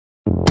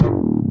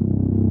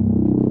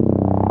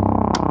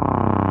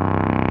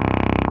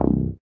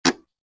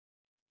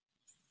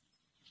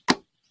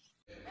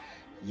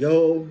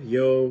Yo,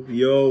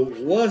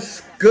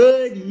 what's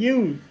good,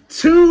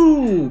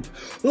 YouTube?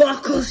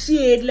 Like I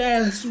said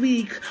last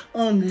week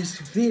on this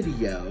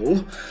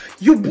video,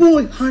 your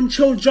boy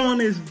Huncho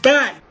John is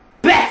back.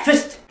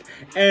 Breakfast!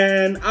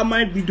 And I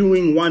might be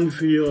doing one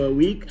video a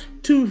week,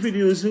 2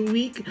 videos a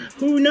week,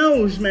 who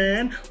knows,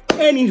 man?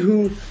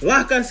 Anywho,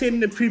 like I said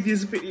in the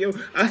previous video,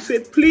 I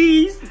said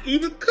please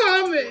leave a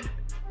comment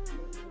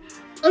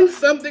on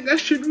something I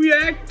should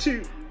react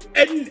to.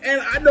 And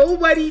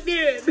nobody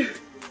did.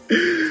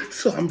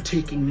 So I'm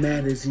taking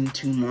matters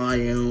into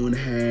my own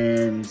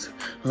hands.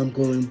 I'm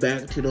going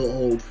back to the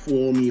old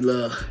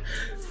formula.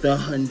 The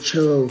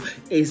Huncho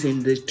is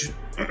in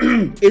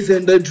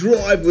the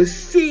driver's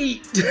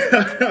seat.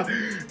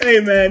 Hey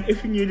man,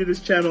 if you're new to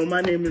this channel,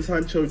 my name is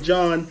Huncho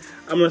John.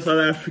 I'm a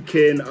South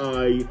African,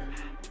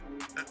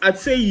 I'd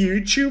say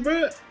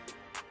YouTuber.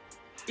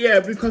 Yeah,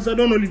 because I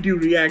don't only do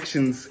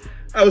reactions.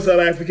 I'm a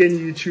South African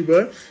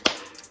YouTuber.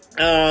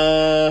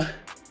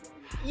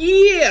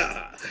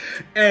 Yeah.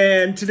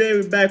 And today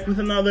we're back with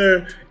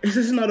another, is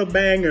this another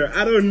banger?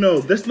 I don't know.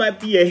 This might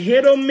be a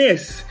hit or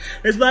miss.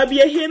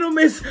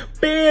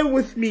 Bear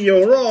with me,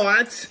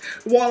 alright?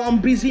 While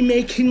I'm busy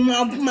making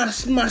my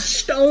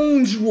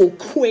stones real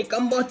quick.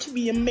 I'm about to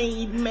be a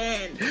made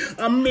man.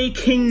 I might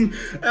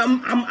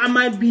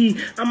be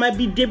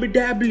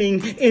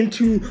dibber-dabbling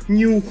into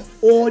new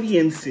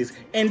audiences.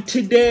 And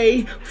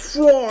today,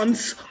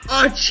 France,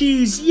 I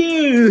choose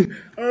you.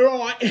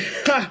 Alright.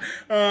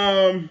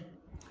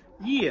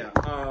 Yeah,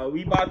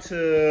 we about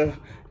to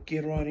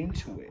get right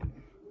into it.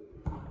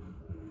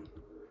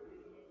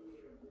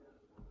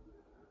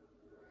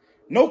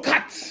 No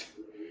cuts!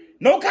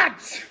 No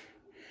cuts!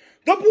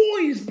 The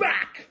boy is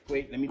back!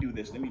 Wait, let me do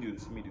this. I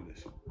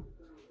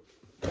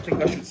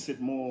think I should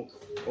sit more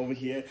over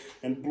here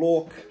and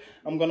block.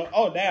 I'm gonna,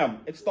 oh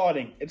damn, it's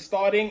starting. I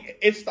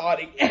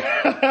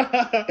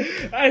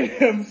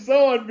am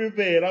so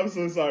unprepared. I'm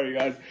so sorry,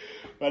 guys.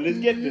 But let's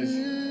get this.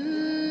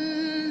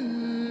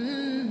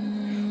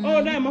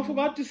 Oh damn, I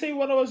forgot to say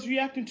what I was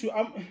reacting to.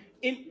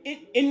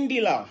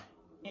 Indila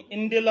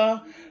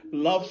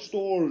love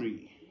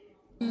story.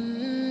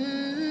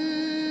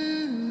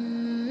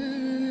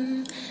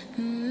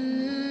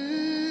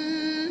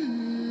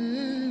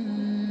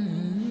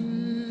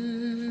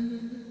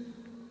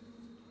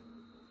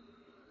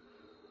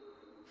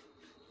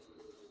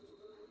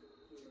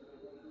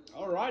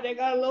 Alright, they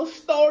got a little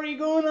story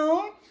going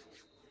on.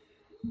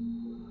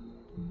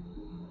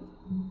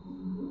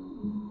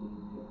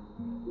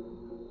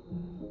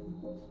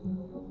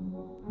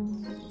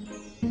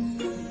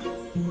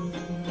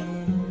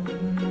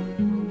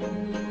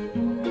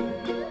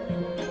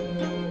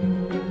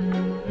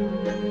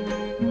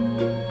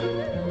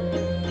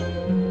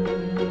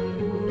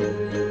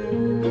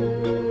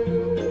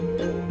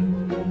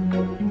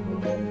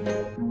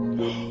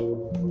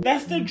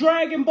 That's the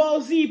Dragon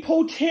Ball Z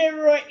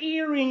Potera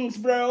earrings,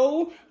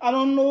 bro. I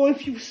don't know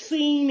if you've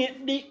seen it.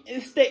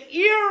 It's the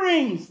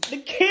earrings. The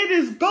kid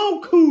is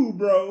Goku,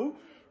 bro.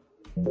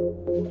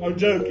 I'm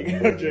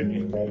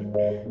joking.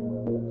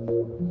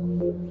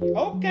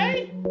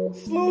 Okay.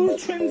 Smooth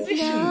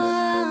transition.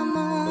 L'âme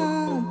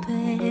en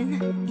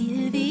peine,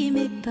 il vit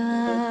mais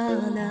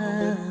par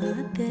la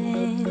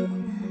peine.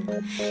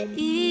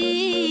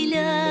 Il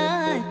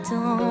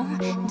attend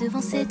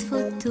devant cette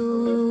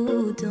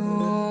photo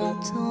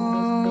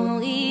d'antan.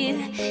 Il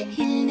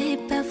n'est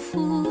pas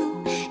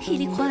fou,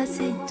 il y croit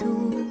c'est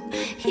tout.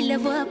 Il la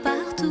voit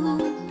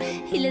partout,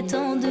 il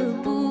attend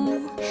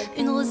debout.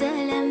 Une rose à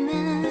la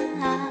main,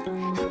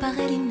 à part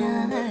elle il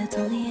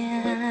n'attend rien.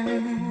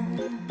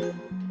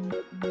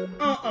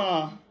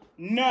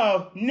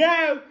 No.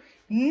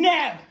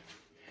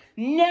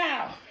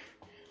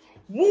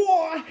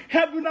 Why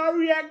haven't I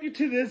reacted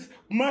to this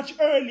much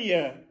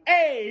earlier?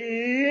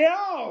 Hey,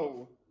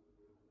 yo!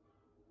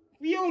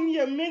 We only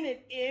a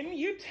minute in.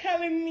 You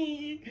telling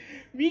me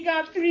we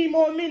got 3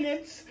 more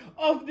minutes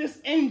of this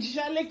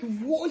angelic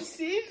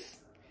voices?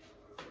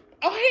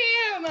 Oh,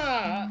 hell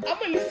nah! I'm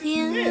gonna listen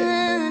to this.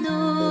 Rien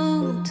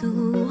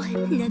autour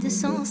n'a de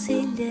sens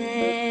et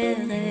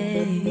l'air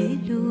est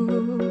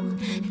lourd.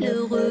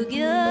 Le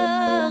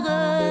regard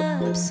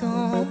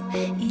absent,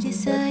 il est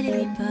seul et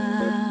lui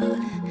parle.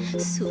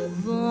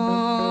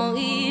 Souvent,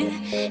 il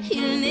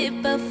n'est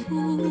pas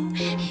fou,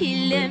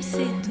 il aime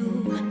c'est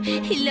tout.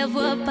 Il la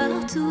voit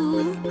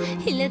partout,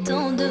 il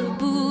attend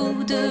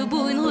debout,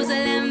 une rose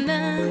à la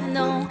main.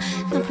 Non,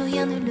 plus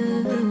rien ne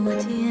le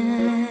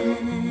retient.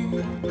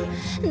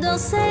 Dans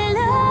sa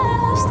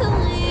love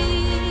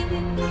story,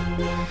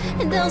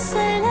 dans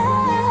sa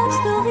love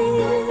story,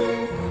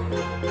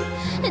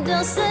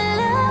 dans sa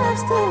love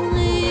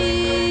story,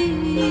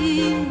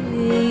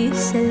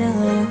 sa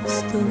love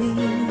story.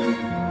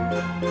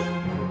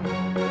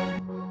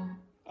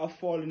 I've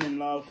fallen in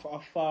love. I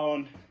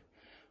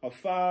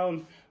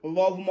found the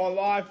love of my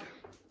life,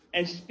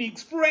 and she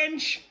speaks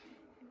French.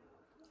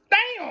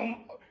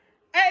 Damn!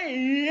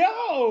 Hey,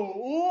 yo!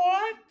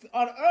 What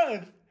on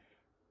earth?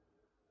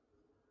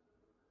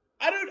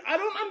 I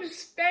don't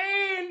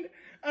understand.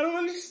 I don't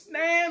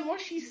understand what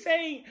she's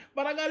saying,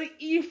 but I got an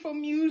ear for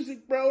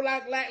music, bro.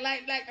 Like,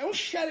 don't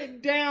shut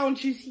it down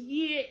just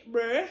yet,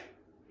 bruh.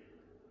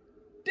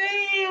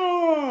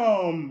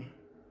 Damn.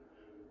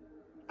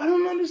 I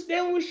don't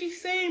understand what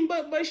she's saying,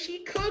 but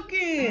she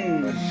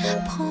cooking.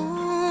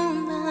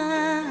 Prends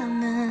ma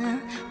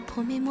main,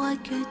 promets-moi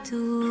que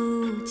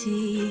tout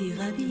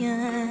ira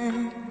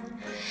bien.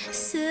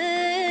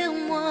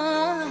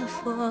 Serre-moi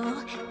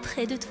fort,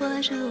 près de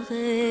toi je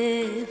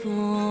rêve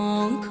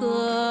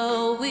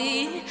encore.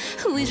 Oui,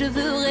 oui je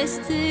veux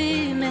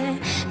rester, mais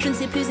je ne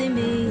sais plus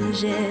aimer.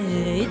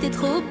 J'ai été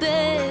trop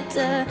bête.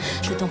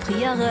 Je t'en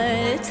prie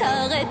arrête,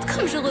 arrête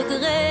comme je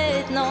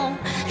regrette. Non,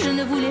 je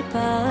ne voulais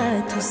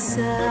pas tout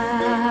ça.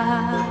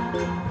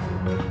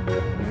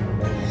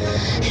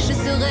 Je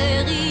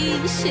serai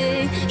riche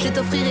et je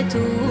t'offrirai tout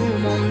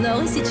mon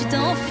or. Et si tu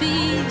t'en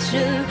fiches,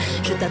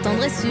 je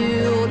t'attendrai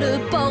sur le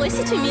port. Et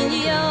si tu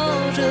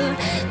m'ignores, je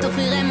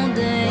t'offrirai mon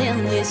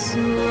dernier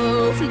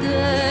souffle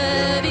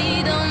de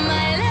vie. Dans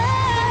my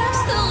love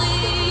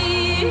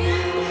story,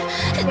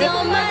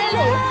 dans my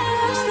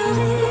love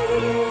story,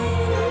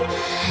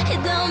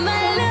 dans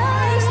my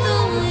love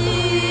story,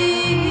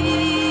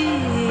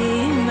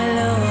 my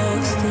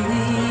love story.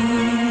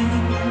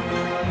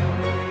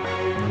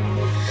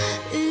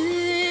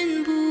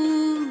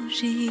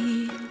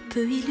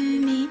 Peut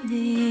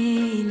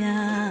illuminer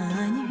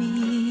la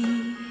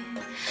nuit.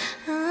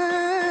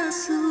 Un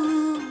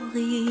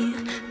sourire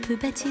peut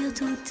bâtir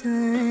tout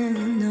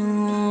un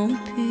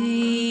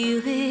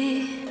empire.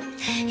 Et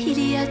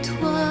il y a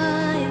toi,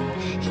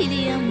 il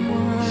y a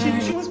moi.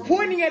 She was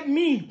pointing at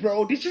me,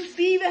 bro. Did you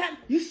see that?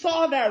 You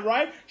saw that,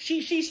 right?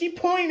 She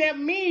pointed at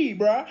me,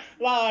 bro.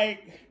 Like,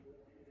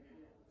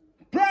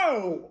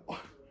 bro.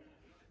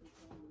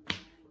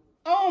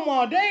 Oh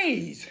my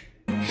days.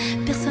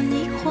 Personne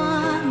n'y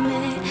croit,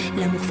 mais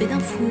l'amour fait d'un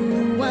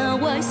fou un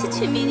roi. Et si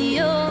tu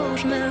m'ignores,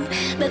 je me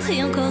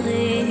battrai encore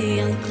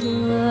et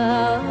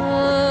encore.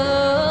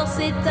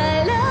 C'est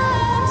ta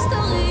love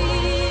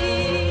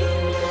story,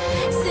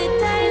 c'est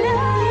ta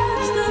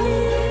love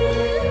story,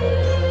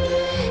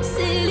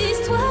 c'est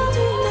l'histoire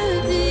d'une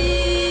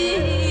vie.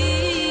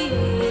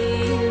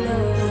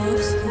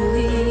 Love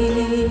story.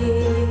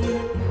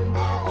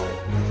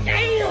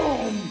 Damn.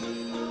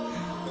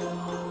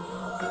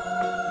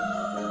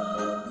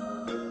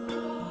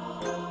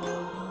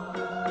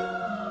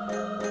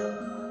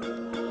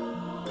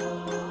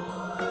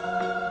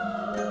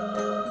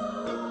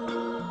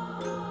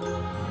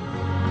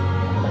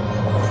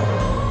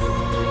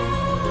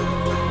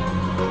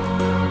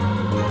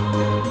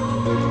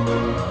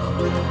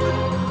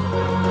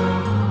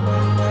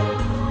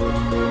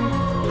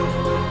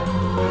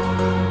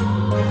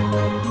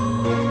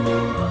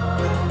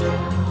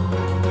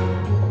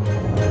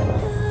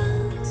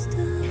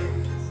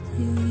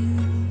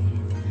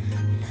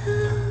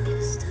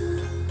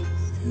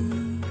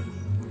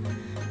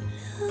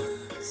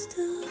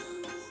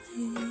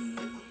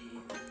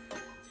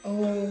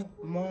 Oh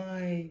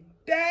my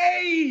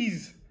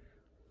days!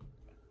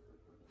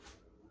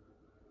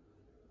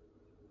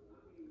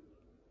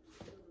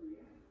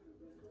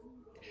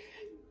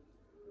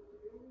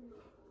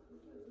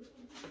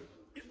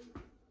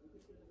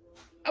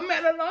 I'm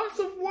at a loss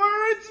of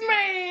words,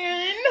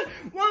 man.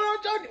 Why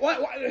don't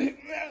y'all?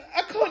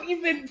 I can't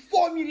even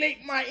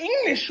formulate my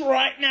English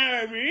right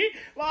now, bro.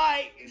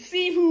 Like,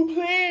 see who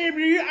played,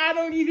 bro. I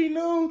don't even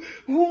know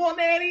who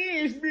that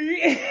is, bro.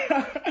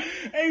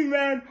 Hey,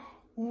 man,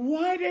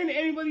 why didn't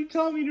anybody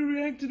tell me to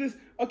react to this?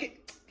 Okay,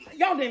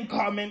 y'all didn't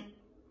comment.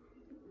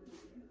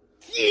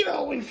 Get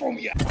away from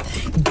here.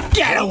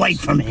 Get away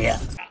from here.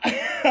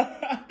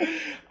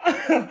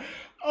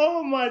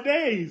 Oh my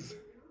days.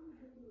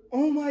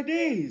 Oh my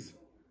days.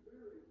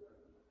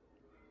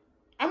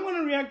 I'm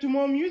gonna react to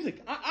more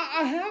music.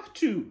 I have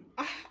to.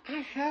 I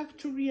have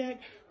to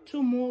react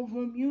to more of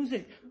her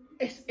music.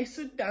 It's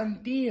a done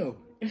deal.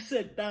 It's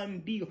a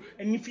done deal.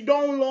 And if you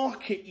don't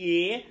like it,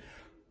 yeah,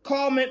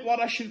 comment what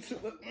I should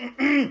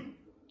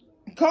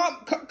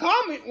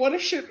comment what I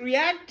should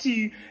react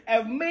to,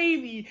 and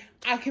maybe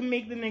I can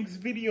make the next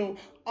video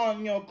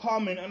on your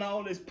comment, and I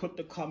always put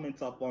the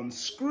comments up on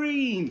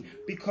screen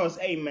because,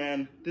 hey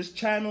man, this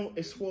channel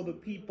is for the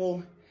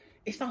people.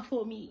 It's not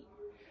for me.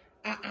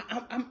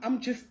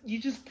 You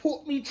just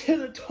put me to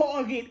the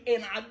target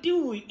and I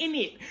do it,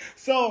 innit?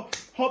 So,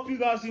 hope you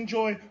guys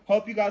enjoyed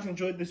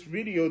this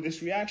video,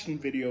 this reaction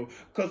video,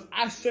 because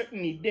I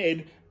certainly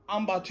did.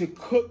 I'm about to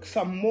cook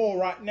some more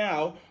right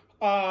now.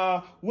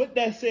 With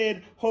that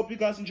said, hope you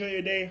guys enjoy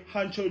your day.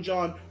 Hancho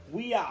John,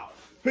 we out.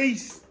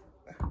 Peace.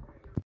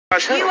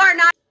 You are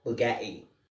not Bugatti.